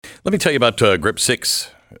Let me tell you about Grip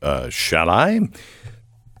 6, shall I?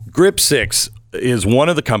 Grip 6 is one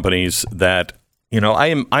of the companies that,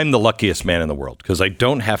 I'm the luckiest man in the world because I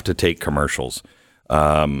don't have to take commercials,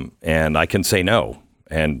 and I can say no.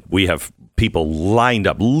 And we have people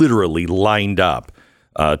literally lined up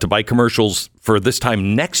to buy commercials for this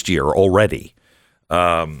time next year already.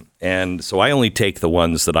 And so I only take the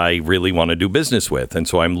ones that I really want to do business with. And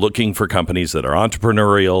so I'm looking for companies that are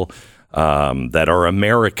entrepreneurial, that are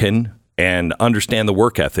American, and understand the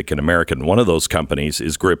work ethic in American. One of those companies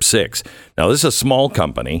is Grip 6. Now, this is a small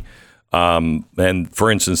company. And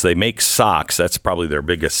for instance, they make socks. That's probably their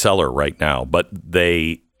biggest seller right now. But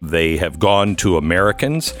they have gone to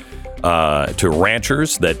Americans, to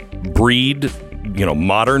ranchers that breed,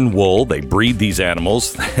 modern wool. They breed these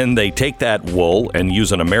animals, and they take that wool and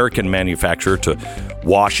use an American manufacturer to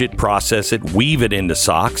wash it, process it, weave it into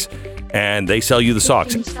socks, and they sell you the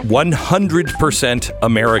socks. 100%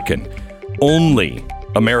 American. Only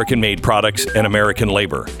American-made products and American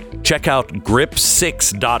labor. Check out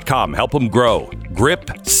grip6.com. Help them grow.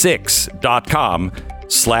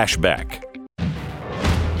 grip6.com/Beck.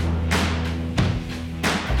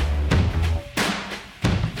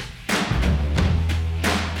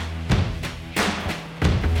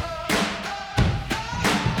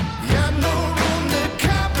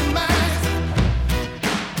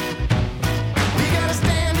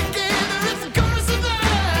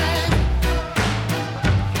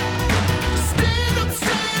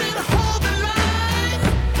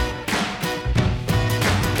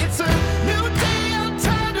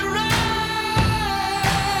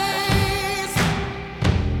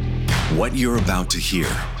 What you're about to hear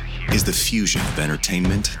is the fusion of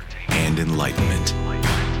entertainment and enlightenment.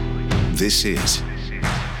 This is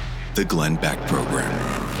the Glenn Beck Program.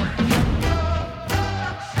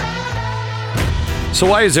 So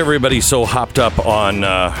why is everybody so hopped up on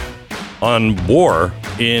war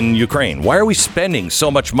in Ukraine? Why are we spending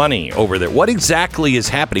so much money over there? What exactly is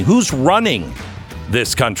happening? Who's running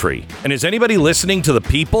this country? And is anybody listening to the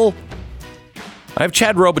people? I have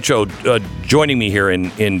Chad Robichaux joining me here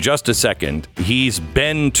in just a second. He's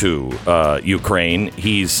been to Ukraine.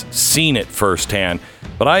 He's seen it firsthand.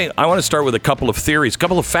 But I want to start with a couple of theories, a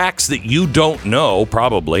couple of facts that you don't know,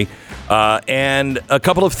 probably, and a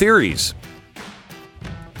couple of theories.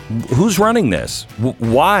 Who's running this?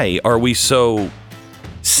 Why are we so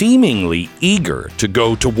seemingly eager to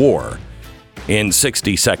go to war in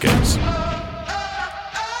 60 seconds?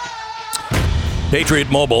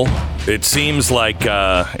 Patriot Mobile. It seems like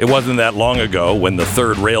it wasn't that long ago when the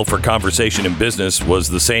third rail for conversation in business was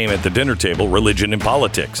the same at the dinner table, religion and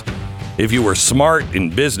politics. If you were smart in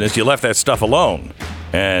business, you left that stuff alone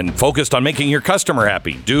and focused on making your customer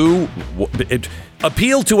happy.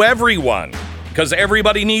 Appeal to everyone, because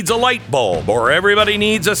everybody needs a light bulb or everybody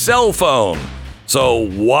needs a cell phone. So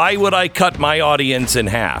why would I cut my audience in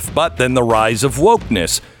half? But then the rise of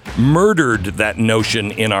wokeness murdered that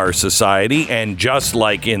notion in our society, and just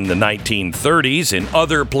like in the 1930s, in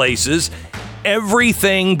other places,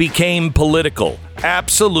 everything became political.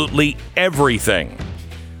 Absolutely everything.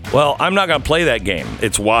 Well, I'm not going to play that game.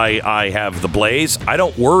 It's why I have the Blaze. I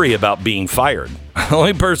don't worry about being fired. The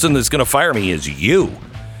only person that's going to fire me is you.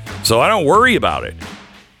 So I don't worry about it.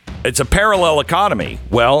 It's a parallel economy.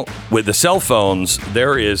 Well, with the cell phones,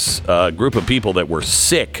 there is a group of people that were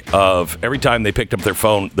sick of every time they picked up their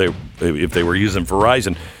phone, if they were using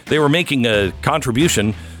Verizon, they were making a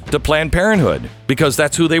contribution to Planned Parenthood because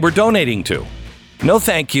that's who they were donating to. No,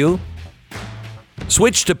 thank you.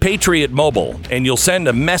 Switch to Patriot Mobile, and you'll send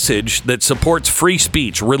a message that supports free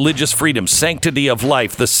speech, religious freedom, sanctity of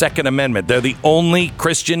life, the Second Amendment. They're the only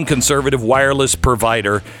Christian conservative wireless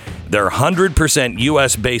provider. They're 100%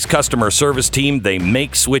 U.S.-based customer service team. They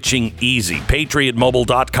make switching easy.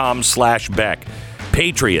 PatriotMobile.com/Beck.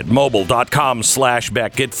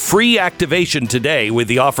 PatriotMobile.com/Beck. Get free activation today with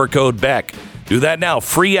the offer code Beck. Do that now.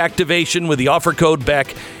 Free activation with the offer code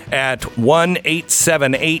Beck at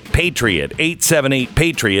 1-878-PATRIOT,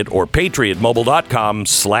 878-PATRIOT, or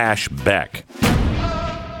PatriotMobile.com/Beck.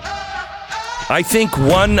 I think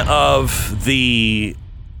one of the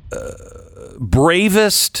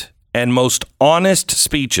bravest and most honest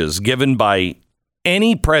speeches given by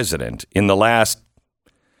any president in the last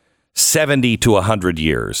 70 to 100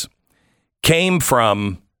 years came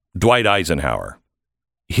from Dwight Eisenhower.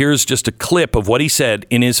 Here's just a clip of what he said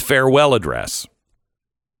in his farewell address.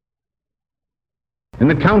 In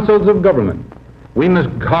the councils of government, we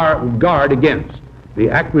must guard against the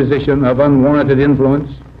acquisition of unwarranted influence,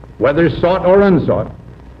 whether sought or unsought,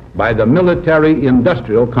 by the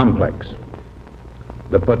military-industrial complex.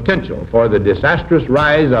 The potential for the disastrous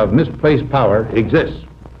rise of misplaced power exists,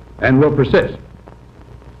 and will persist.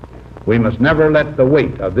 We must never let the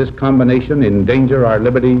weight of this combination endanger our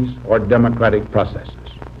liberties or democratic processes.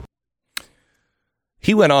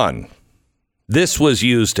 He went on. This was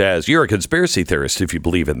used as, you're a conspiracy theorist if you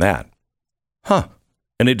believe in that. Huh.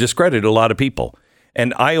 And it discredited a lot of people.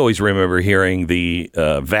 And I always remember hearing the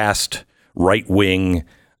vast right-wing,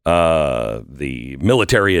 the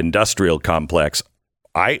military-industrial complex.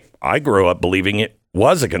 I grew up believing it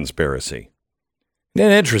was a conspiracy.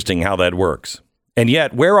 And interesting how that works. And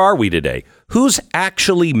yet, where are we today? Who's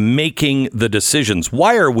actually making the decisions?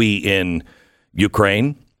 Why are we in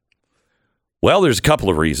Ukraine? Well, there's a couple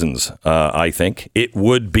of reasons, I think. It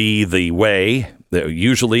would be the way that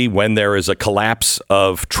usually when there is a collapse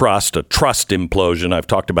of trust, a trust implosion, I've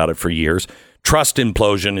talked about it for years, trust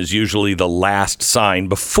implosion is usually the last sign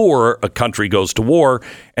before a country goes to war,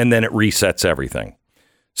 and then it resets everything.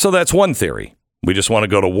 So that's one theory. We just want to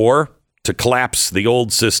go to war to collapse the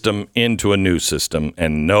old system into a new system,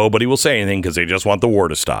 and nobody will say anything because they just want the war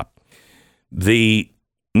to stop. The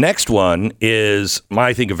next one is,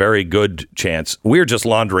 I think, a very good chance. We're just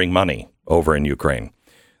laundering money over in Ukraine.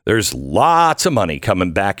 There's lots of money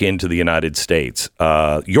coming back into the United States,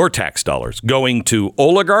 your tax dollars going to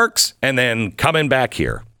oligarchs and then coming back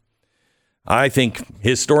here. I think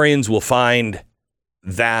historians will find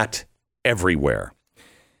that everywhere.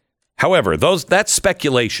 However, that's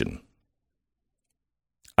speculation.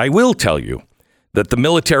 I will tell you that the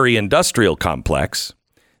military-industrial complex,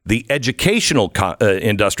 the educational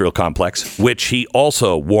industrial complex, which he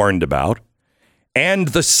also warned about, and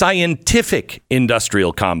the scientific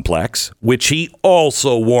industrial complex, which he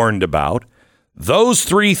also warned about, those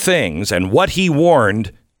three things and what he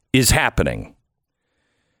warned is happening.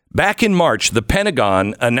 Back in March, the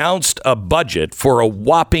Pentagon announced a budget for a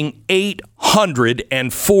whopping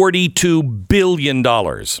 $842 billion.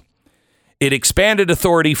 It expanded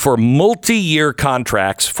authority for multi-year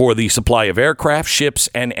contracts for the supply of aircraft, ships,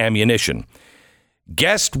 and ammunition.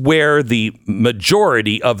 Guess where the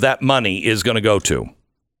majority of that money is going to go to?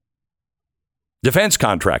 Defense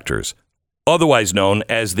contractors, otherwise known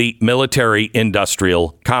as the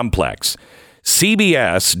military-industrial complex.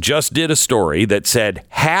 CBS just did a story that said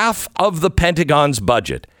half of the Pentagon's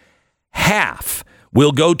budget, half,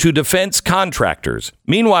 will go to defense contractors.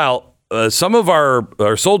 Meanwhile, some of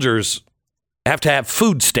our soldiers have to have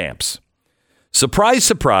food stamps. Surprise,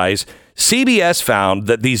 surprise, CBS found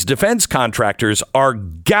that these defense contractors are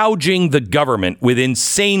gouging the government with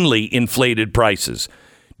insanely inflated prices.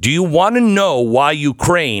 Do you want to know why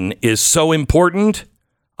Ukraine is so important?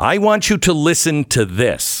 I want you to listen to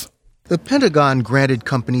this. The Pentagon granted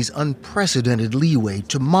companies unprecedented leeway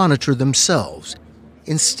to monitor themselves.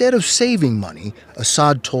 Instead of saving money,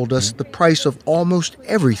 Assad told us the price of almost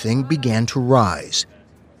everything began to rise.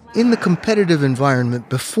 In the competitive environment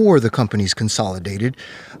before the companies consolidated,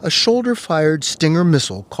 a shoulder-fired Stinger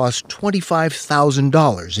missile cost $25,000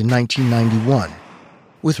 in 1991.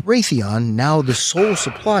 With Raytheon now the sole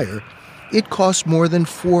supplier, it costs more than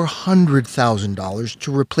 $400,000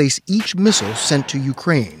 to replace each missile sent to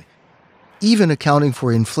Ukraine. Even accounting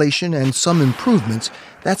for inflation and some improvements,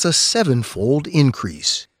 that's a 7-fold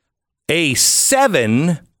increase. A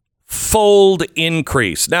 7-fold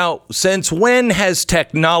increase. Now, since when has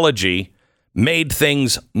technology made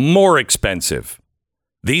things more expensive?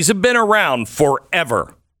 These have been around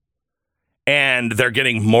forever. And they're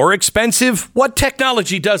getting more expensive? What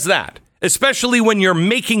technology does that? Especially when you're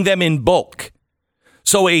making them in bulk.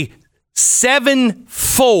 So a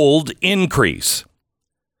 7-fold increase.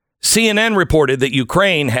 CNN reported that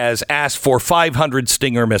Ukraine has asked for 500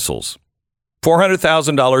 Stinger missiles.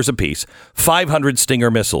 $400,000 apiece, 500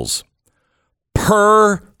 Stinger missiles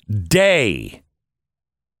per day.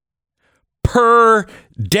 Per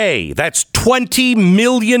day. That's $20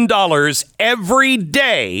 million every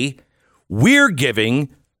day we're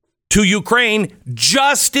giving to Ukraine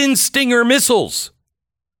just in Stinger missiles.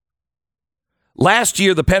 Last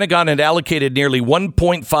year, the Pentagon had allocated nearly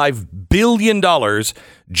 $1.5 billion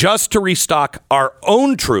just to restock our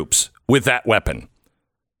own troops with that weapon.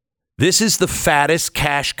 This is the fattest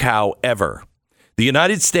cash cow ever. The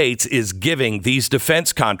United States is giving these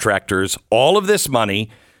defense contractors all of this money.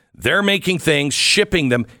 They're making things, shipping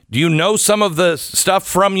them. Do you know some of the stuff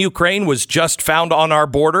from Ukraine was just found on our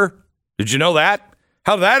border? Did you know that?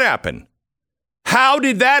 How did that happen? How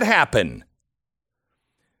did that happen?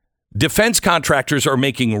 Defense contractors are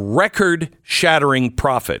making record-shattering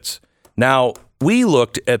profits. Now, we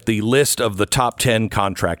looked at the list of the top 10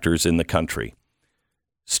 contractors in the country.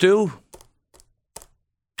 Stu,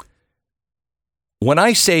 when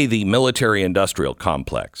I say the military-industrial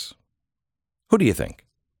complex, who do you think?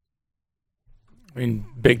 I mean,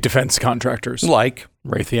 big defense contractors. Like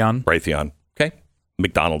Raytheon. Okay.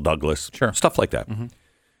 McDonnell Douglas. Sure. Stuff like that. Do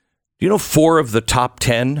you know 4 of the top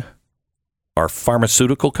 10 are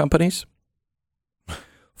pharmaceutical companies?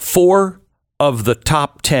 4 of the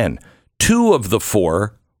top 10. 2 of the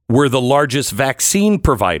 4 were the largest vaccine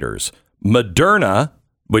providers. Moderna,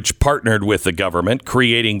 which partnered with the government,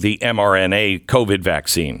 creating the mRNA COVID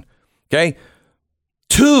vaccine. Okay.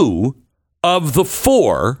 2 of the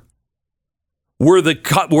 4 were the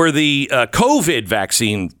COVID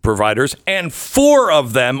vaccine providers, and 4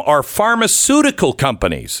 of them are pharmaceutical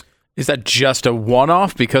companies. Is that just a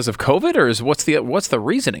one-off because of COVID, or what's the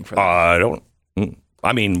reasoning for that?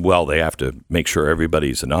 They have to make sure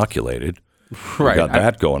everybody's inoculated. Right. Got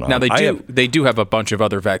that going on. Now they do have a bunch of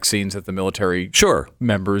other vaccines that the military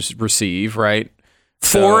members receive, right?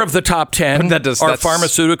 4 of the top 10 are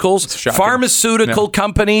pharmaceuticals. Pharmaceutical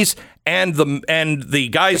companies and the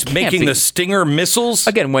guys making the Stinger missiles.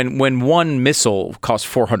 Again, when one missile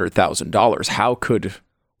costs $400,000,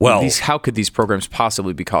 how could these programs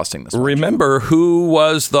possibly be costing this much? Remember who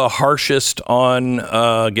was the harshest on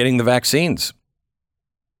getting the vaccines?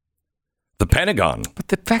 The Pentagon. But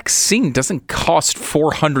the vaccine doesn't cost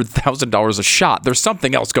 $400,000 a shot. There's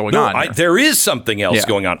something else going on. There is something else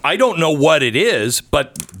going on. I don't know what it is,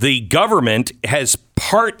 but the government has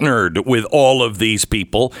partnered with all of these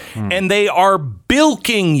people, and they are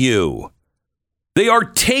bilking you. They are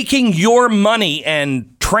taking your money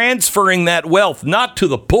and transferring that wealth, not to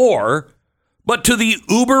the poor, but to the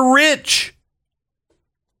uber rich.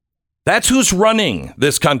 That's who's running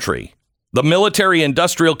this country. The military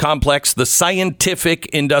industrial complex, the scientific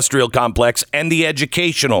industrial complex, and the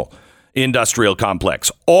educational industrial complex.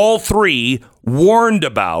 All 3 warned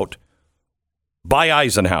about by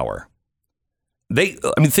Eisenhower. Think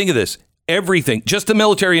of this. Everything, just the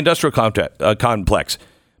military industrial complex.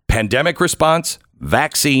 Pandemic response,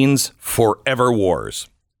 vaccines, forever wars.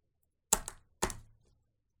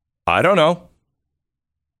 I don't know.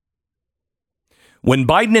 When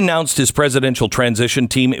Biden announced his presidential transition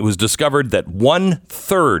team, it was discovered that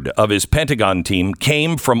 1/3 of his Pentagon team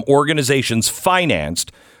came from organizations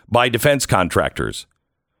financed by defense contractors.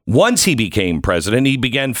 Once he became president, he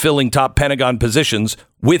began filling top Pentagon positions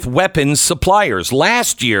with weapons suppliers.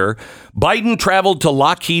 Last year, Biden traveled to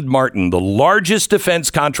Lockheed Martin, the largest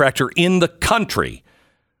defense contractor in the country,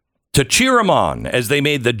 to cheer them on as they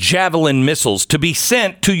made the Javelin missiles to be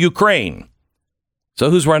sent to Ukraine.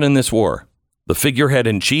 So who's running this war? The figurehead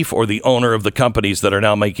in chief or the owner of the companies that are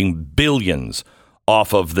now making billions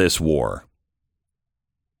off of this war?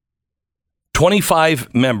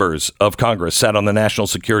 25 members of Congress sat on the National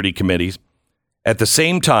Security Committees. At the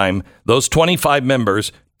same time, those 25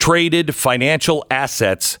 members traded financial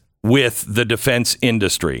assets with the defense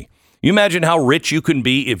industry. You imagine how rich you can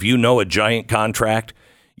be if you know a giant contract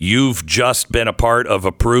you've just been a part of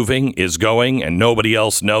approving is going and nobody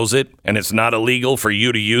else knows it, and it's not illegal for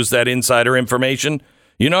you to use that insider information.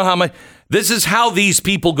 You know how much? This is how these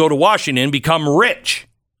people go to Washington and become rich.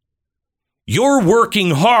 You're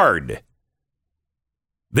working hard.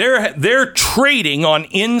 They're trading on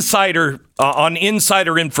insider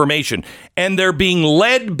information, and they're being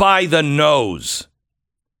led by the nose.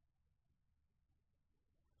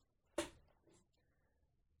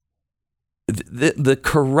 The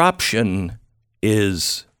corruption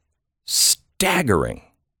is staggering.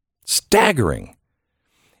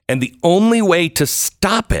 And the only way to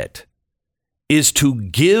stop it is to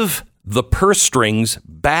give the purse strings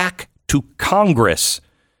back to Congress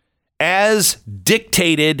as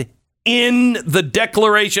dictated in the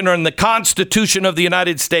Declaration or in the Constitution of the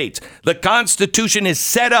United States. The Constitution is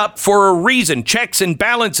set up for a reason, checks and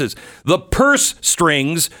balances. The purse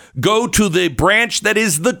strings go to the branch that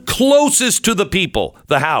is the closest to the people,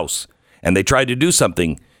 the House. And they tried to do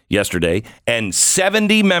something yesterday, and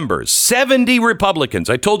 70 members, 70 Republicans,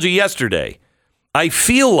 I told you yesterday, I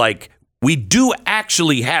feel like we do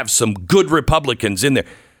actually have some good Republicans in there.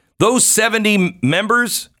 Those 70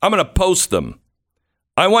 members, I'm going to post them.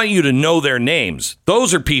 I want you to know their names.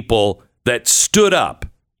 Those are people that stood up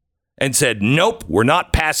and said, nope, we're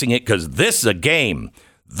not passing it because this is a game.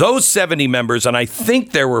 Those 70 members, and I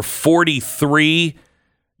think there were 43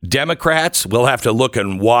 Democrats. We'll have to look at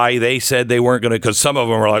why they said they weren't going to, because some of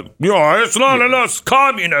them were like, it's not enough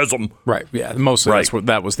communism. Right. Yeah. Mostly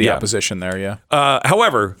that was the opposition there. Yeah.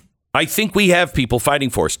 However, I think we have people fighting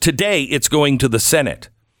for us. Today, it's going to the Senate.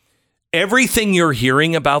 Everything you're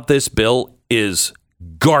hearing about this bill is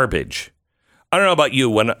garbage. I don't know about you.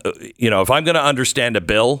 When if I'm going to understand a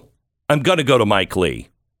bill, I'm going to go to Mike Lee.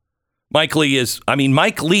 Mike Lee is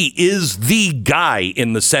the guy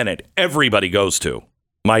in the Senate everybody goes to.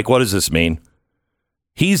 Mike, what does this mean?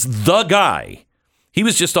 He's the guy. He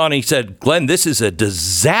was just on, he said, Glenn, this is a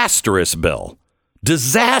disastrous bill.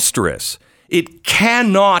 Disastrous. It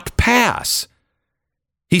cannot pass.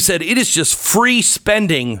 He said, it is just free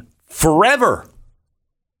spending forever.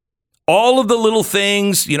 All of the little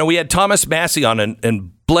things, we had Thomas Massey on,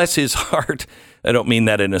 and bless his heart, I don't mean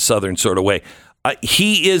that in a Southern sort of way.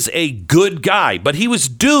 He is a good guy, but he was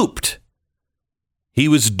duped. He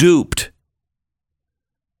was duped.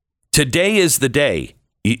 Today is the day.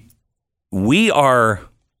 If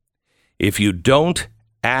you don't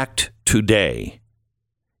act today,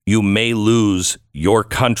 you may lose your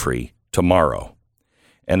country tomorrow.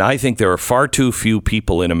 And I think there are far too few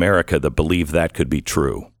people in America that believe that could be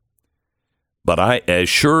true. But as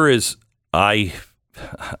sure as I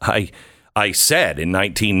said in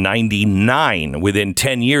 1999, within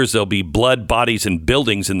 10 years, there'll be blood, bodies, and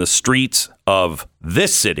buildings in the streets of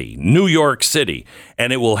this city, New York City,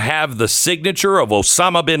 and it will have the signature of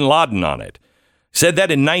Osama bin Laden on it. Said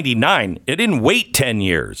that in 99. It didn't wait 10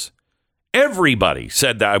 years. Everybody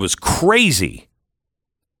said that I was crazy.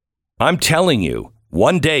 I'm telling you,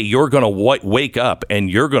 one day you're going to wake up and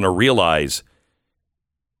you're going to realize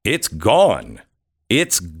it's gone.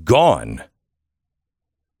 It's gone.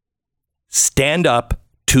 Stand up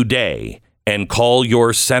today and call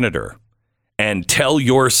your senator and tell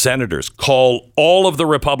your senators, call all of the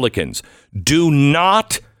Republicans,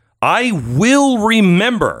 I will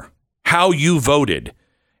remember how you voted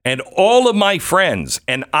and all of my friends,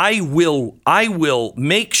 and I will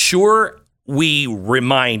make sure we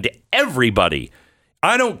remind everybody.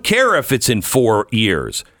 I don't care if it's in 4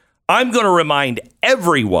 years. I'm going to remind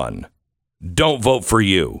everyone, don't vote for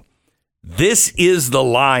you. This is the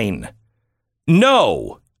line.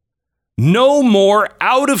 No more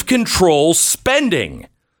out of control spending,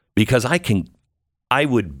 because I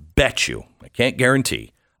would bet you, I can't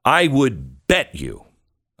guarantee, I'd bet you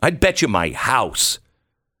my house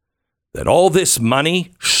that all this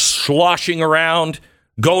money sloshing around,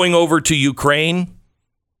 going over to Ukraine,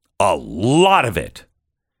 a lot of it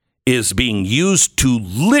is being used to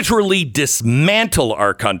literally dismantle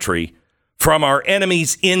our country from our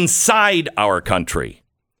enemies inside our country.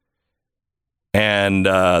 And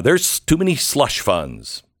there's too many slush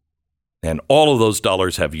funds. And all of those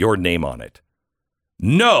dollars have your name on it.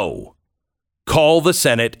 No. Call the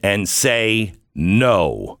Senate and say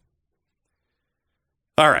no.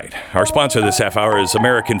 All right. Our sponsor this half hour is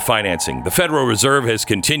American Financing. The Federal Reserve has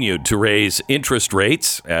continued to raise interest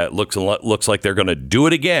rates. Looks like they're going to do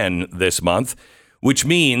it again this month, which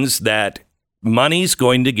means that money's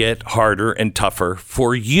going to get harder and tougher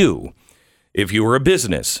for you. If you were a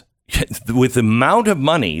business, with the amount of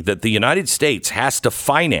money that the United States has to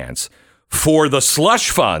finance for the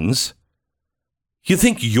slush funds, you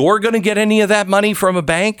think you're going to get any of that money from a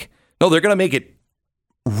bank? No, they're going to make it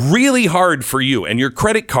really hard for you, and your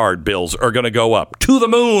credit card bills are going to go up to the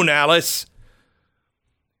moon, Alice.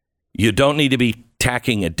 You don't need to be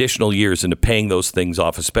tacking additional years into paying those things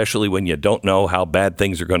off, especially when you don't know how bad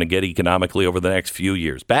things are going to get economically over the next few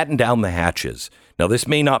years. Batten down the hatches. Now, this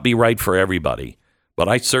may not be right for everybody, but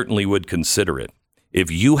I certainly would consider it.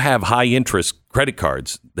 If you have high interest credit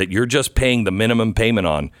cards that you're just paying the minimum payment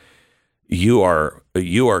on, you are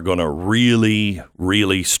going to really,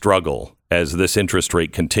 really struggle as this interest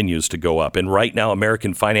rate continues to go up. And right now,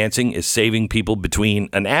 American Financing is saving people between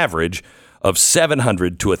an average of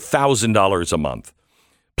 $700 to $1,000 a month.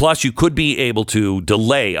 Plus, you could be able to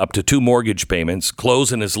delay up to 2 mortgage payments,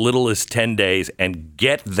 close in as little as 10 days, and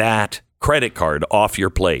get that credit card off your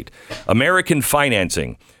plate. American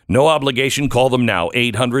Financing. No obligation. Call them now.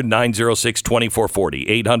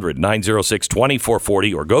 800-906-2440.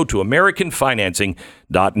 800-906-2440 or go to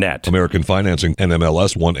AmericanFinancing.net. American Financing,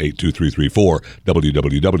 NMLS 182334.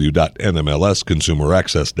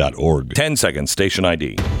 www.nmlsconsumeraccess.org. 10 seconds. Station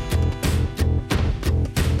ID.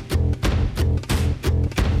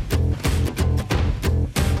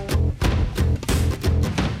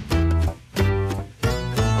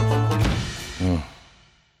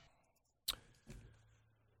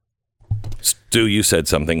 Stu, you said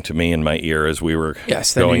something to me in my ear as we were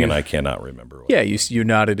going, and I cannot remember. Yeah, you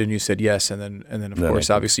nodded and you said yes, and then of course,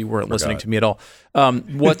 obviously, you weren't listening to me at all. I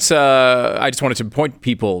just wanted to point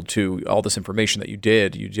people to all this information that you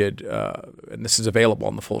did, and this is available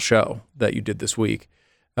on the full show that you did this week.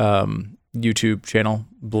 YouTube channel,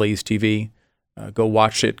 Blaze TV. Go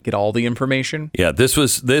watch it, get all the information. Yeah, this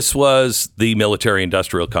was the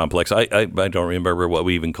military-industrial complex. I don't remember what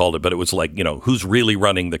we even called it, but it was like, who's really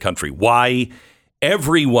running the country? Why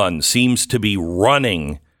everyone seems to be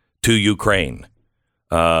running to Ukraine.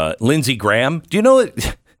 Lindsey Graham, do you know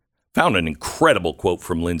it? Found an incredible quote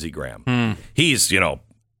from Lindsey Graham. He's,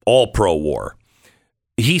 all pro-war.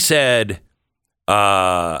 He said,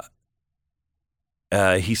 if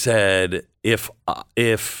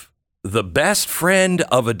the best friend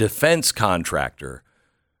of a defense contractor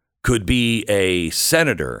could be a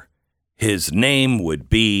senator, his name would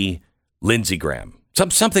be Lindsey Graham.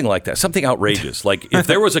 Something like that. Something outrageous. Like if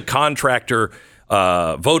there was a contractor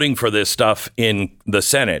voting for this stuff in the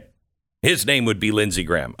Senate, his name would be Lindsey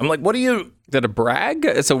Graham. I'm like, what are you? Is that a brag?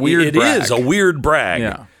 It's a weird brag. It is a weird brag.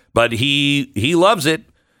 Yeah. But he loves it.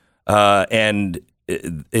 And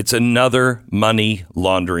it's another money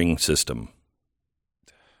laundering system.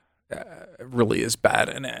 It really is bad.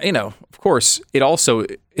 And, of course,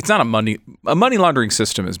 it's not a money laundering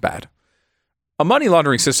system is bad. A money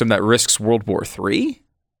laundering system that risks World War III,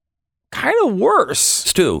 kind of worse.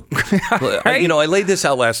 Stu, right? I laid this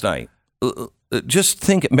out last night. Just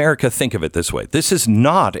think of it this way. This is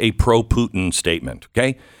not a pro-Putin statement,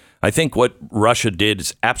 okay? I think what Russia did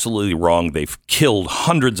is absolutely wrong. They've killed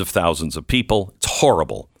hundreds of thousands of people. It's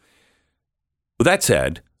horrible. With that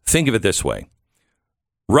said, think of it this way.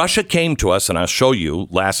 Russia came to us, and I'll show you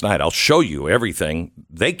last night. I'll show you everything.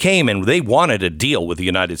 They came and they wanted a deal with the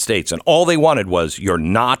United States, and all they wanted was, you're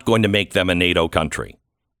not going to make them a NATO country.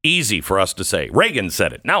 Easy for us to say. Reagan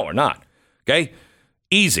said it. No, we're not. Okay?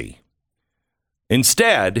 Easy.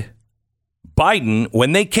 Instead, Biden,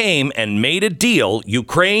 when they came and made a deal,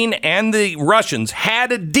 Ukraine and the Russians had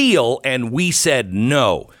a deal, and we said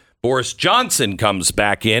no. Boris Johnson comes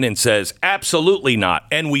back in and says, absolutely not.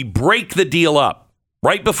 And we break the deal up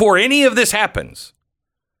right before any of this happens.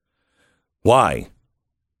 Why?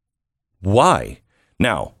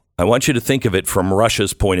 Now, I want you to think of it from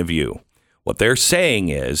Russia's point of view. What they're saying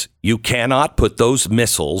is you cannot put those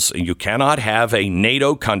missiles, and you cannot have a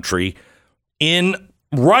NATO country in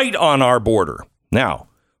right on our border. Now,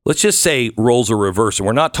 let's just say roles are reversed, and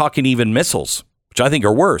we're not talking even missiles, which I think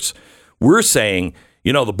are worse. We're saying,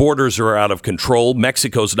 the borders are out of control.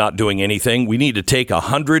 Mexico's not doing anything. We need to take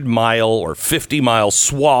 100-mile or 50-mile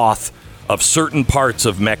swath of certain parts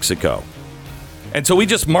of Mexico. And so we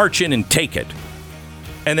just march in and take it.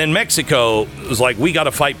 And then Mexico is like, we got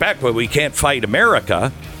to fight back, but we can't fight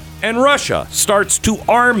America. And Russia starts to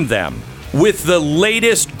arm them with the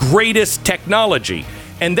latest, greatest technology.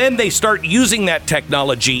 And then they start using that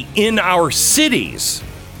technology in our cities.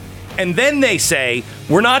 And then they say,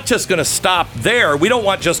 we're not just going to stop there. We don't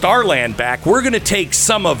want just our land back. We're going to take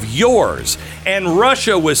some of yours. And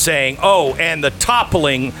Russia was saying, and the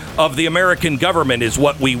toppling of the American government is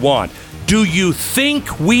what we want. Do you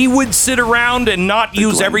think we would sit around and not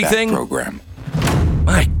use everything? Beck program.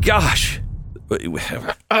 My gosh. It's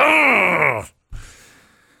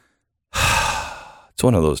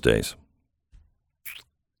one of those days.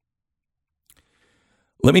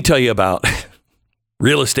 Let me tell you about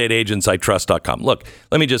realestateagentsitrust.com. Look,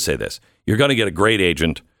 let me just say this. You're going to get a great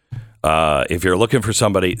agent. If you're looking for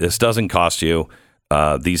somebody, this doesn't cost you.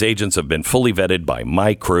 These agents have been fully vetted by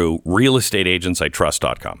my crew.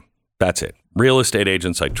 Realestateagentsitrust.com. That's it.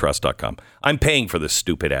 Realestateagentsitrust.com. I'm paying for this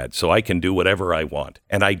stupid ad, so I can do whatever I want.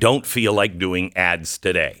 And I don't feel like doing ads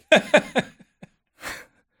today.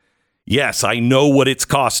 Yes, I know what it's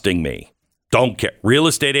costing me. Don't care.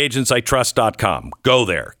 Realestateagentsitrust.com. Go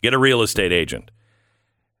there. Get a real estate agent.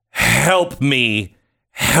 Help me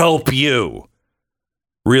help you.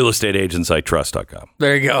 Realestateagentsitrust.com.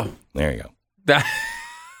 There you go. There you go.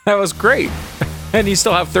 That was great. And you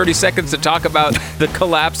still have 30 seconds to talk about the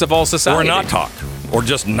collapse of all society. Or not talk. Or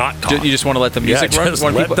just not talk. You just want to let the music run?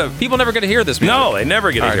 People never get to hear this music. No, they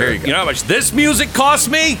never get to hear it. You know how much this music costs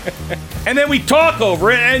me? And then we talk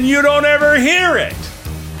over it, and you don't ever hear it.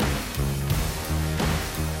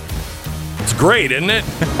 It's great, isn't it?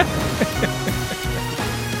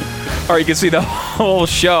 Or you can see the whole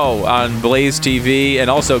show on Blaze TV and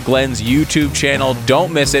also Glenn's YouTube channel.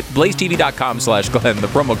 Don't miss it. BlazeTV.com/Glenn. The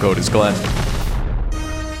promo code is Glenn.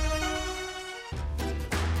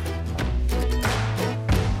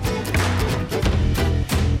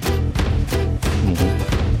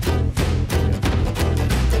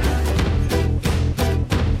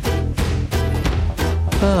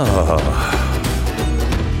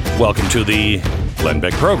 Welcome to the Glenn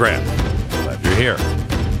Beck program. Glad you're here.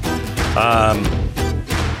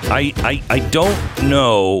 I don't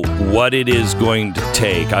know what it is going to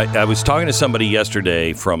take. I was talking to somebody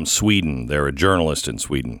yesterday from Sweden. They're a journalist in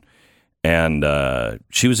Sweden. And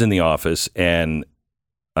she was in the office, and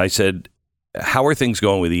I said, how are things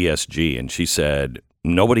going with ESG? And she said,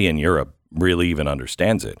 nobody in Europe really even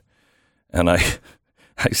understands it. And I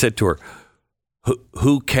said to her,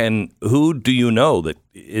 who do you know that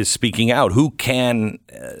is speaking out? Who can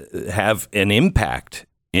have an impact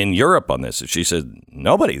in Europe on this? She said,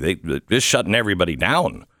 nobody. They're just shutting everybody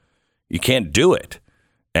down. You can't do it.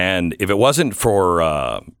 And if it wasn't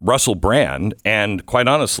for Russell Brand and, quite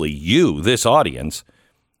honestly, you, this audience,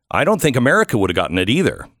 I don't think America would have gotten it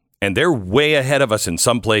either. And they're way ahead of us in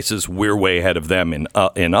some places. We're way ahead of them in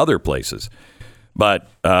other places. But,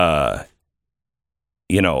 all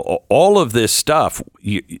of this stuff,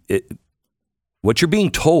 what you're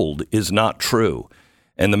being told is not true.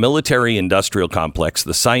 And the military-industrial complex,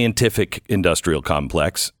 the scientific-industrial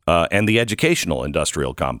complex, and the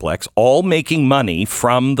educational-industrial complex, all making money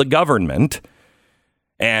from the government,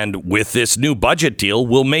 and with this new budget deal,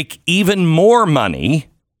 will make even more money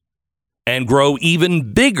and grow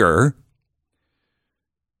even bigger.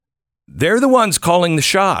 They're the ones calling the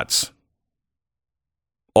shots.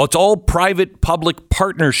 It's all private-public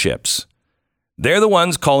partnerships. They're the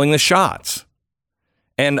ones calling the shots.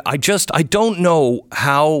 And I don't know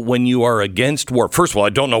how, when you are against war. First of all,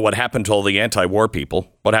 I don't know what happened to all the anti-war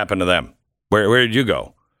people. What happened to them? Where did you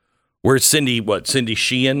go? Where's Cindy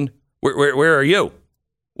Sheehan? Where are you?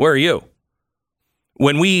 Where are you?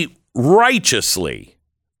 When we righteously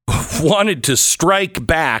wanted to strike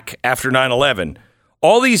back after 9/11,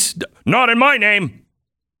 all these, not in my name.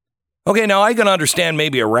 Okay, now I can understand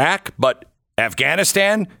maybe Iraq, but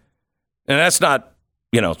Afghanistan, and that's not,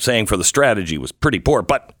 saying for the strategy was pretty poor,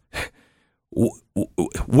 but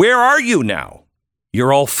where are you now?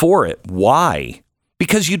 You're all for it. Why?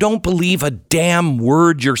 Because you don't believe a damn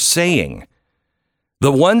word you're saying.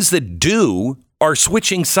 The ones that do are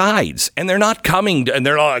switching sides, and they're not coming, and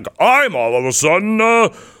they're not like, I'm all of a sudden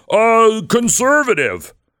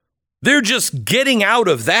conservative. They're just getting out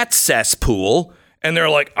of that cesspool, and they're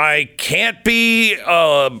like, I can't be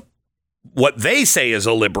what they say is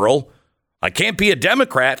a liberal. I can't be a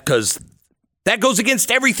Democrat because that goes against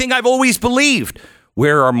everything I've always believed.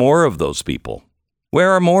 Where are more of those people? Where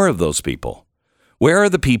are more of those people? Where are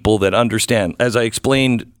the people that understand, as I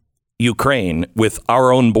explained, Ukraine with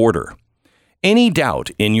our own border? Any doubt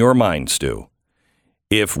in your mind, Stu,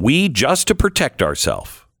 if we, just to protect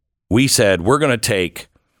ourselves, we said we're going to take,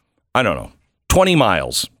 20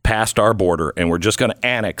 miles past our border and we're just going to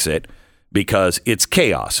annex it, because it's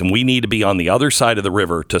chaos and we need to be on the other side of the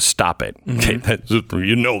river to stop it.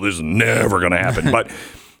 Mm-hmm. This is never going to happen. But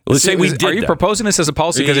let's say we did that. Are you proposing this as a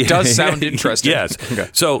policy? Because it does sound interesting. Yes. Okay.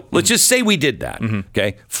 So let's just say we did that,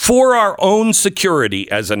 okay, for our own security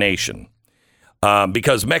as a nation,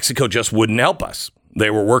 because Mexico just wouldn't help us. They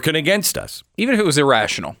were working against us. Even if it was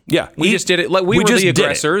irrational. Yeah. We just did it. We were the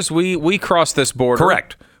aggressors. We crossed this border.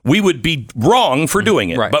 Correct. We would be wrong for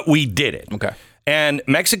doing it, right, but we did it. Okay. And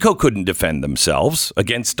Mexico couldn't defend themselves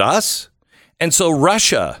against us. And so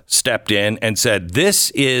Russia stepped in and said, this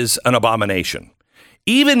is an abomination.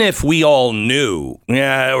 Even if we all knew, it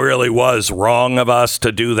really was wrong of us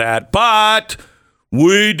to do that, but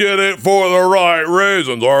we did it for the right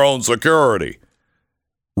reasons, our own security.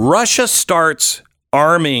 Russia starts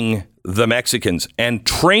arming the Mexicans and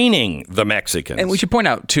training the Mexicans. And we should point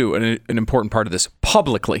out, too, an important part of this,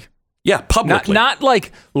 publicly. Yeah, publicly. Not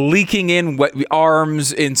like leaking in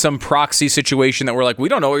arms in some proxy situation that we're like, we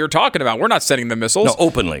don't know what you're talking about. We're not sending the missiles. No,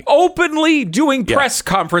 openly. Openly doing press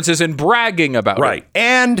conferences and bragging about it. Right.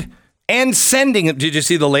 And sending, did you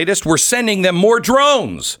see the latest? We're sending them more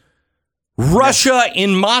drones. Russia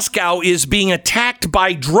in Moscow is being attacked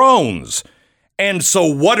by drones. And so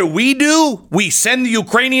what do? We send the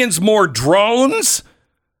Ukrainians more drones?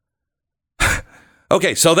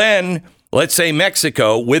 Okay, so then let's say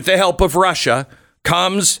Mexico, with the help of Russia,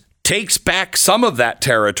 takes back some of that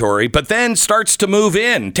territory, but then starts to move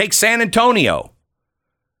in, take San Antonio.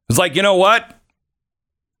 It's like, you know what?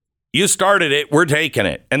 You started it, we're taking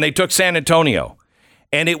it. And they took San Antonio.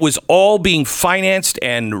 And it was all being financed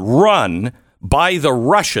and run by the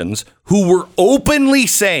Russians, who were openly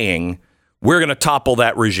saying, we're going to topple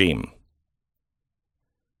that regime.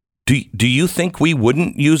 Do you think we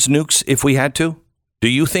wouldn't use nukes if we had to? Do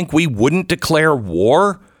you think we wouldn't declare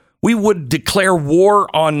war? We would declare war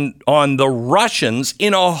on the Russians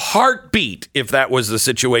in a heartbeat if that was the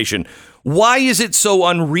situation. Why is it so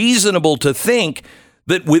unreasonable to think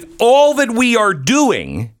that with all that we are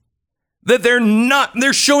doing, that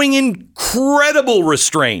they're showing incredible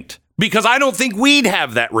restraint? Because I don't think we'd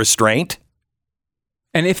have that restraint.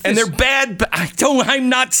 And they're bad. I'm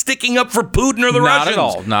not sticking up for Putin or the Russians.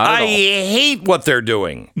 Not at all. I hate what they're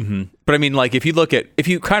doing. Mm-hmm. But I mean, like, if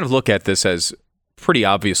you kind of look at this as pretty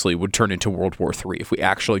obviously would turn into World War III if we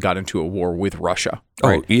actually got into a war with Russia.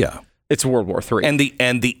 Right? Oh, yeah. It's World War III.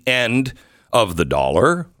 And the end of the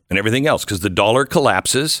dollar and everything else because the dollar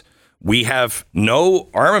collapses. We have no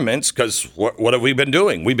armaments because what have we been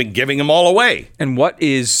doing? We've been giving them all away. And what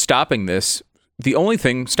is stopping this? The only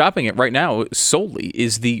thing stopping it right now solely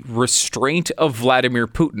is the restraint of Vladimir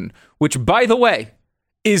Putin, which, by the way,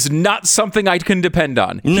 is not something I can depend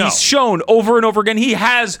on. No. He's shown over and over again he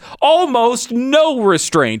has almost no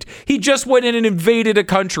restraint. He just went in and invaded a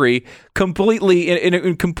country completely in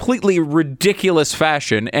a completely ridiculous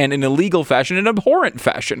fashion and in illegal fashion, an abhorrent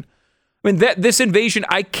fashion. I mean, this invasion,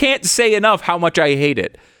 I can't say enough how much I hate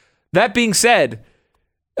it. That being said,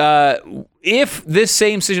 if this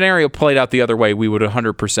same scenario played out the other way, we would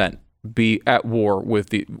 100% be at war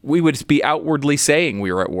we would be outwardly saying we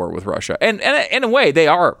are at war with Russia. And in a way, they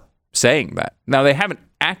are saying that. Now, they haven't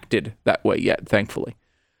acted that way yet, thankfully.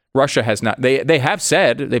 Russia has not. They have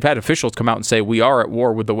said, they've had officials come out and say, we are at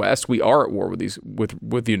war with the West. We are at war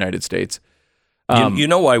with the United States. You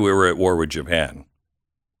know why we were at war with Japan?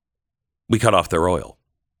 We cut off their oil.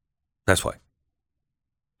 That's why.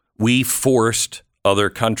 We forced other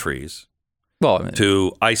countries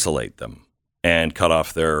to isolate them and cut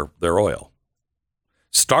off their oil.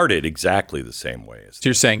 Started exactly the same way. So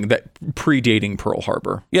you're saying that predating Pearl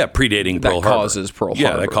Harbor. Yeah, predating Pearl Harbor. That causes Pearl Harbor.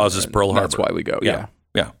 Yeah, that causes Pearl Harbor. That's why we go, yeah.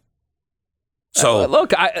 So,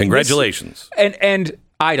 look, congratulations. And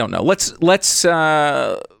I don't know. Let's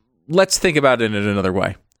think about it in another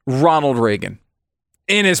way. Ronald Reagan,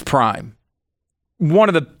 in his prime, one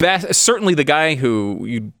of the best, certainly the guy who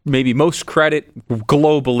you maybe most credit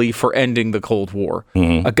globally for ending the Cold War.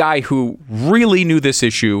 Mm-hmm. A guy who really knew this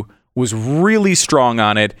issue, was really strong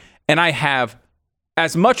on it, and I have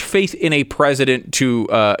as much faith in a president to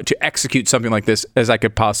execute something like this as I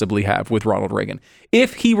could possibly have with Ronald Reagan.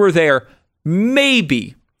 If he were there,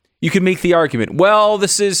 maybe you could make the argument, well,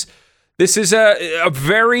 this is a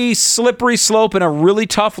very slippery slope and a really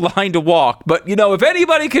tough line to walk. But, if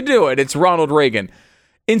anybody could do it, it's Ronald Reagan.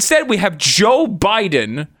 Instead, we have Joe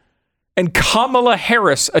Biden and Kamala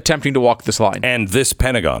Harris attempting to walk this line. And this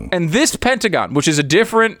Pentagon, which is a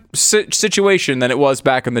different situation than it was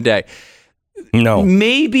back in the day. No.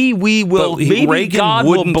 Maybe we will. Maybe Reagan God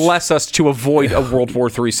will bless us to avoid a World War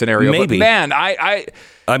III scenario. Maybe. But man,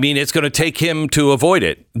 I mean, it's going to take him to avoid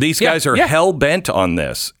it. These guys are hell bent on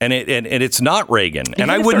this, and it's not Reagan.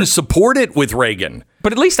 And I wouldn't support it with Reagan.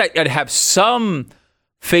 But at least I'd have some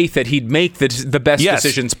faith that he'd make the best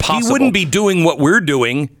decisions possible. He wouldn't be doing what we're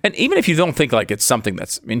doing. And even if you don't think like it's something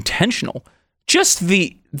that's intentional, just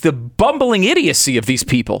the bumbling idiocy of these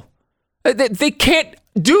people. They can't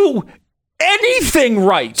do anything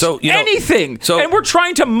right. Anything. And we're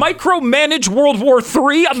trying to micromanage World War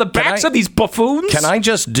III on the backs of these buffoons? Can I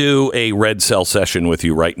just do a Red Cell session with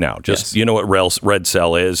you right now? You know what Red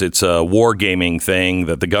Cell is? It's a wargaming thing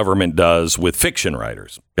that the government does with fiction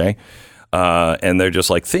writers, okay? And they're just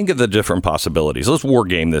like, think of the different possibilities. Let's war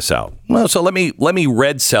game this out. Well, so let me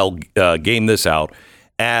Red Cell game this out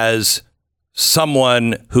as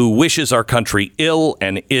someone who wishes our country ill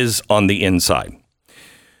and is on the inside.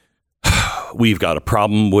 We've got a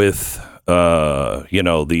problem with,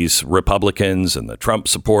 these Republicans and the Trump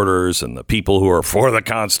supporters and the people who are for the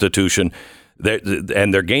Constitution.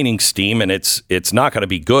 They're gaining steam, and it's not going to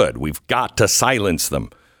be good. We've got to silence them.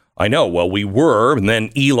 I know. Well, we were, and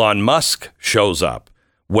then Elon Musk shows up.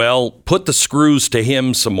 Well, put the screws to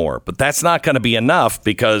him some more. But that's not going to be enough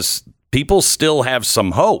because people still have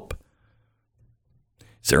some hope.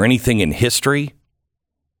 Is there anything in history?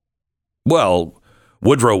 Well,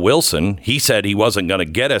 Woodrow Wilson, he said he wasn't going to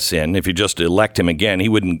get us in. If you just elect him again, he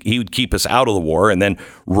would keep us out of the war. And then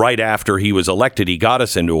right after he was elected, he got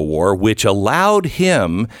us into a war, which allowed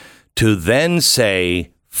him to then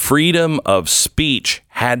say freedom of speech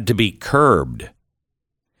had to be curbed.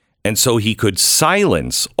 And so he could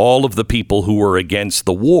silence all of the people who were against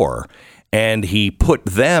the war, and he put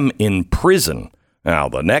them in prison. Now,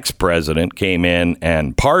 the next president came in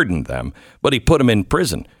and pardoned them, but he put them in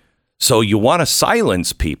prison. So you want to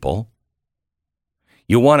silence people.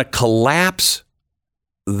 You want to collapse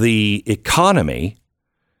the economy.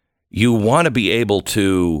 You want to be able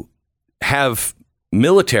to have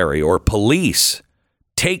military or police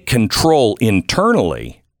take control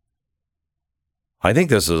internally. I think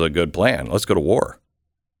this is a good plan. Let's go to war.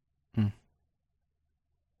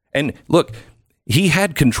 And look, he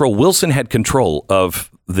had control. Wilson had control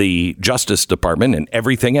of the Justice Department and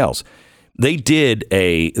everything else. They did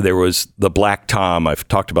there was the Black Tom. I've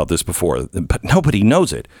talked about this before, but nobody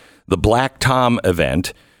knows it. The Black Tom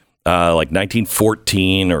event, like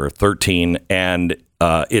 1914 or 13, and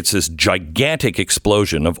it's this gigantic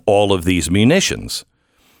explosion of all of these munitions.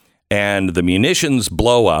 and the munitions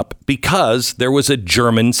blow up because there was a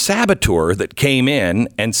German saboteur that came in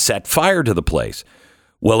and set fire to the place.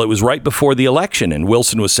 Well, it was right before the election, and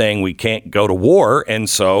Wilson was saying we can't go to war, and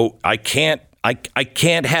so I can't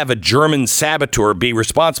have a German saboteur be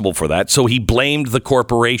responsible for that. So he blamed the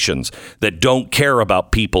corporations that don't care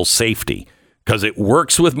about people's safety because it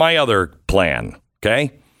works with my other plan.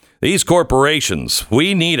 Okay, these corporations,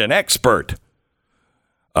 we need an expert.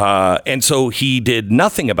 And so he did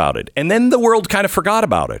nothing about it. And then the world kind of forgot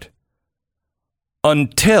about it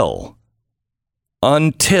until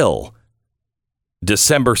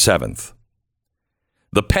December 7th.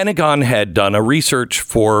 The Pentagon had done a research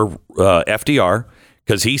for FDR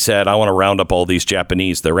because he said, I want to round up all these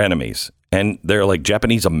Japanese, they're enemies. And they're like,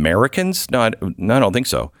 Japanese Americans? No, I don't think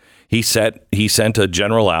so. He sent a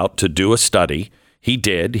general out to do a study. He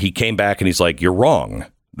did. He came back and he's like, you're wrong.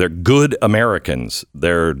 They're good Americans.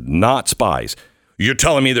 They're not spies. You're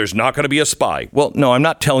telling me there's not going to be a spy. Well, no, I'm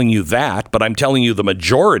not telling you that, but I'm telling you the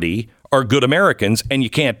majority are good Americans and you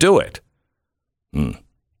can't do it.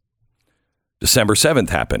 December 7th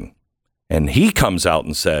happened. And he comes out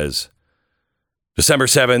and says, December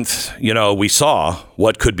 7th, we saw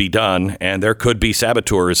what could be done and there could be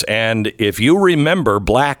saboteurs. And if you remember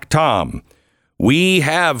Black Tom, we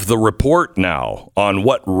have the report now on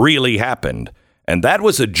what really happened. And that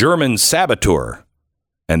was a German saboteur.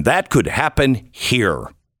 And that could happen here.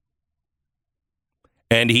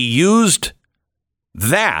 And he used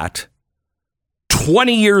that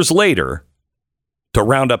 20 years later to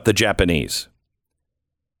round up the Japanese.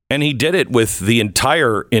 And he did it with the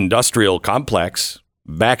entire industrial complex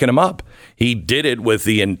backing him up. He did it with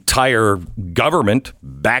the entire government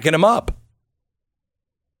backing him up.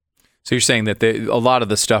 So you're saying that a lot of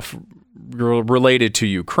the stuff related to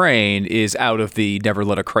Ukraine is out of the never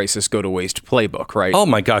let a crisis go to waste playbook, right? Oh,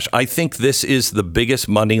 my gosh. I think this is the biggest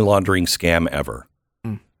money laundering scam ever.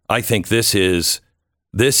 I think this is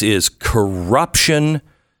corruption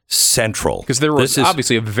central. Because there was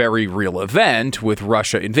obviously a very real event with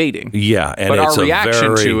Russia invading. Yeah. And but our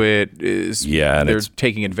reaction to it is they're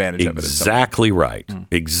taking advantage of it. Exactly right.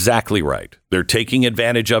 Exactly right. They're taking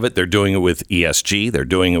advantage of it. They're doing it with ESG. They're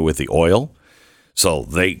doing it with the oil. So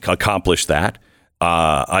they accomplished that.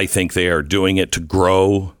 I think they are doing it to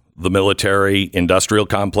grow the military industrial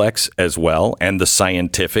complex as well and the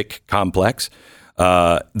scientific complex.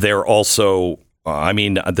 They're also,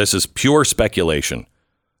 this is pure speculation,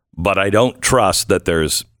 but I don't trust that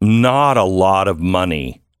there's not a lot of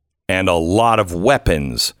money and a lot of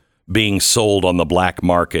weapons being sold on the black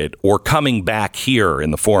market or coming back here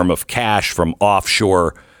in the form of cash from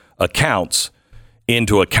offshore accounts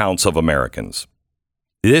into accounts of Americans.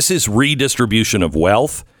 This is redistribution of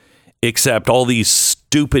wealth, except all these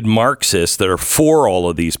stupid Marxists that are for all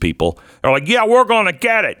of these people are like, yeah, we're going to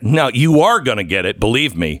get it. No, you are going to get it,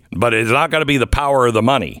 believe me, but it's not going to be the power of the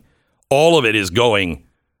money. All of it is going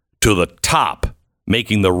to the top,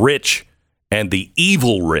 making the rich and the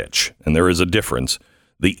evil rich, and there is a difference,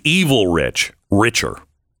 the evil rich richer.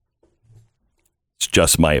 It's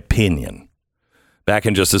just my opinion. Back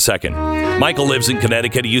in just a second. Michael lives in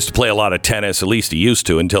Connecticut. He used to play a lot of tennis, at least he used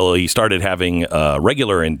to, until he started having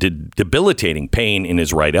regular and debilitating pain in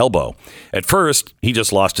his right elbow. At first, he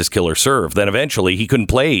just lost his killer serve. Then eventually, he couldn't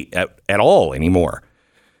play at all anymore.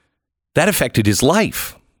 That affected his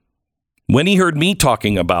life. When he heard me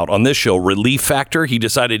talking about, on this show, Relief Factor, he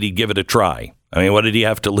decided he'd give it a try. What did he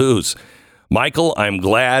have to lose? Michael, I'm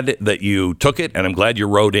glad that you took it, and I'm glad you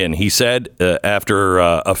wrote in. He said after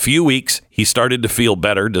a few weeks, he started to feel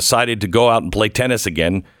better, decided to go out and play tennis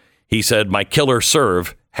again. He said, my killer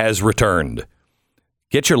serve has returned.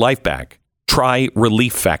 Get your life back. Try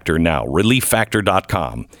Relief Factor now.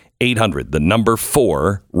 ReliefFactor.com. 800, the number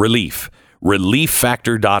 4, relief.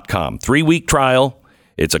 ReliefFactor.com. 3-week trial.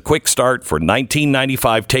 It's a quick start for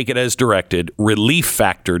 $19.95. Take it as directed.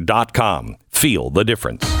 ReliefFactor.com. Feel the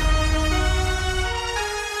difference.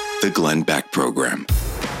 The Glenn Beck Program.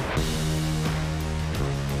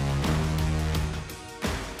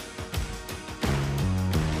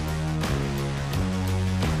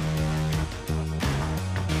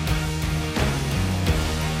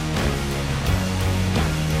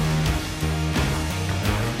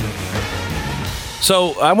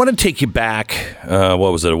 So I want to take you back, what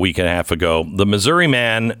was it, a week and a half ago. The Missouri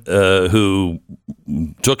man who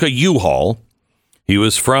took a U-Haul. He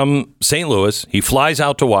was from St. Louis. He flies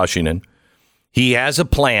out to Washington. He has a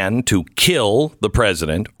plan to kill the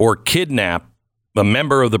president or kidnap a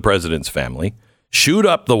member of the president's family, shoot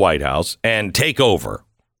up the White House, and take over.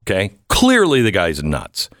 Okay? Clearly the guy's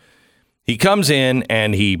nuts. He comes in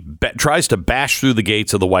and he tries to bash through the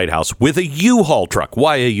gates of the White House with a U-Haul truck.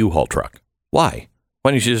 Why a U-Haul truck? Why?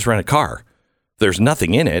 Why don't you just rent a car? There's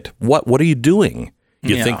nothing in it. What are you doing?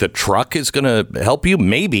 You think the truck is going to help you?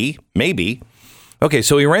 Maybe. Okay,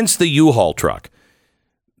 so he rents the U-Haul truck.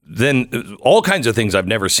 Then all kinds of things I've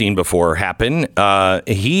never seen before happen.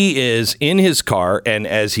 He is in his car, and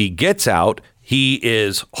as he gets out, he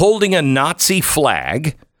is holding a Nazi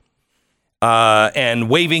flag and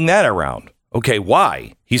waving that around. Okay,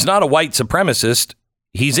 why? He's not a white supremacist.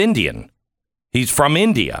 He's Indian. He's from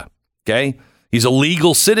India. Okay? He's a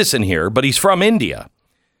legal citizen here, but he's from India.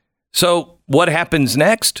 So what happens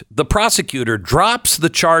next? The prosecutor drops the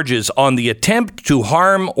charges on the attempt to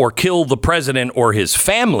harm or kill the president or his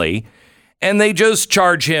family, and they just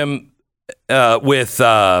charge him with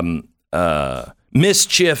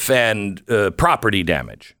mischief and property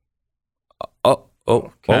damage.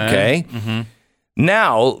 Okay. Mm-hmm.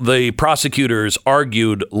 Now, the prosecutors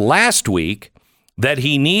argued last week that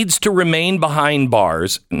he needs to remain behind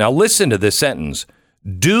bars. Now, listen to this sentence.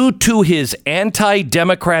 Due to his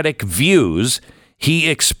anti-democratic views, he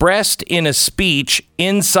expressed in a speech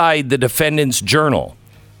inside the defendant's journal.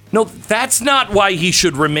 No, that's not why he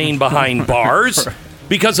should remain behind bars,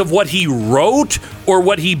 because of what he wrote or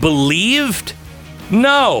what he believed.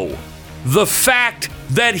 No, the fact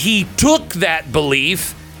that he took that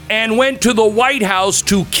belief and went to the White House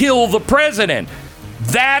to kill the president.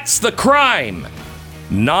 That's the crime.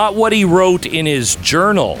 Not what he wrote in his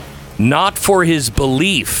journal. Not for his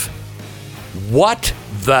belief. What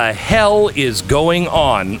the hell is going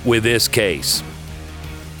on with this case?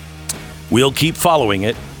 We'll keep following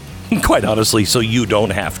it, quite honestly, so you don't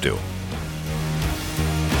have to.